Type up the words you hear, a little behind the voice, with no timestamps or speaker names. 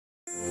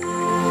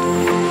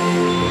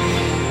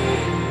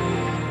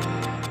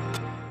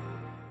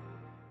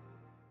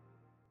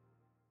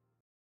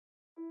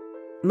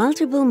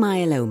Multiple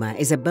myeloma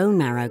is a bone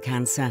marrow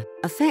cancer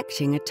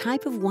affecting a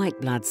type of white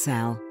blood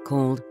cell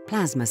called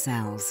plasma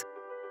cells.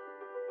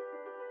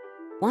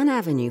 One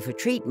avenue for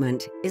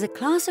treatment is a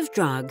class of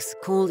drugs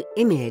called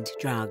IMiD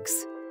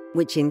drugs,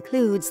 which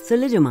includes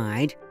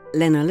thalidomide,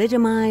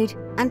 lenalidomide,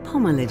 and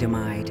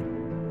pomalidomide.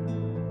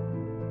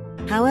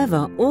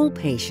 However, all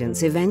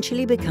patients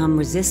eventually become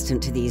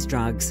resistant to these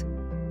drugs,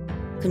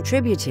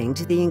 contributing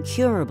to the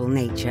incurable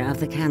nature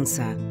of the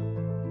cancer.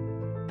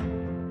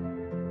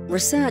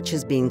 Research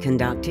has been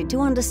conducted to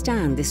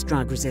understand this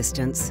drug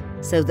resistance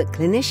so that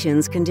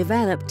clinicians can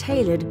develop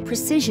tailored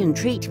precision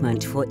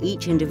treatment for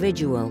each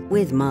individual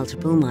with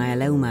multiple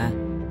myeloma.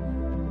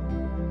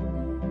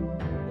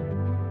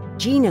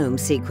 Genome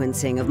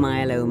sequencing of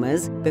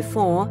myelomas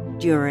before,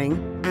 during,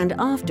 and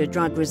after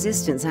drug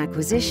resistance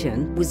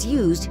acquisition was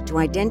used to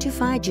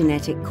identify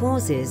genetic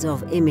causes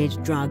of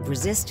IMiD drug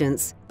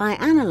resistance by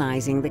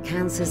analyzing the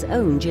cancer's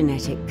own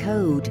genetic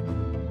code.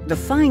 The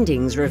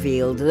findings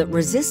revealed that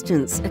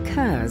resistance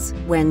occurs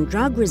when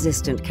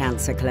drug-resistant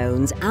cancer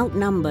clones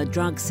outnumber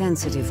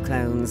drug-sensitive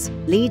clones,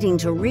 leading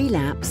to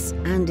relapse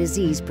and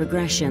disease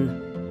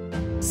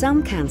progression.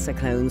 Some cancer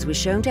clones were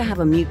shown to have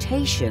a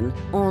mutation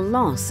or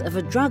loss of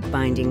a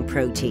drug-binding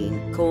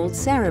protein called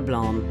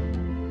cereblon.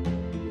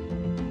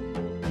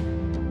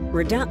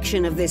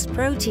 Reduction of this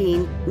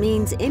protein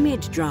means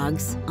IMiD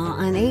drugs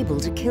are unable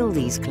to kill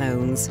these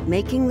clones,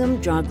 making them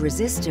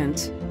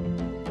drug-resistant.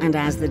 And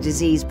as the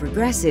disease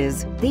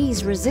progresses,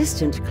 these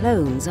resistant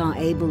clones are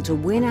able to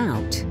win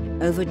out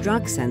over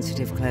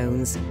drug-sensitive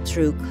clones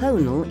through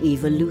clonal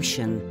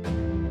evolution.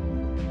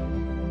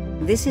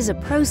 This is a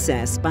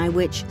process by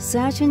which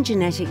certain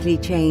genetically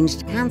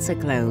changed cancer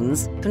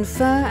clones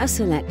confer a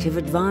selective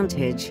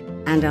advantage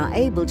and are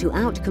able to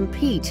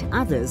outcompete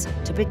others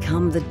to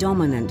become the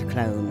dominant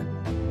clone.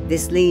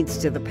 This leads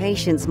to the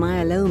patient's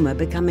myeloma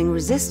becoming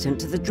resistant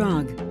to the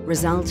drug,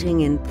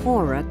 resulting in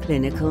poorer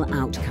clinical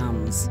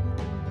outcomes.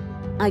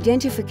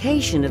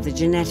 Identification of the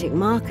genetic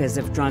markers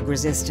of drug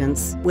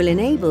resistance will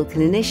enable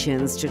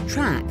clinicians to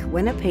track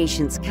when a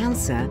patient's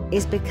cancer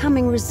is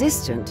becoming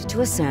resistant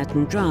to a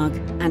certain drug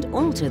and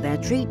alter their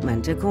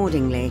treatment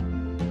accordingly.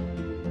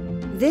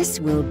 This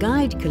will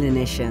guide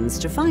clinicians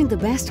to find the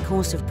best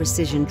course of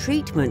precision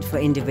treatment for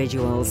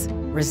individuals,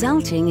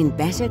 resulting in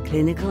better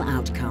clinical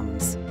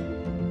outcomes.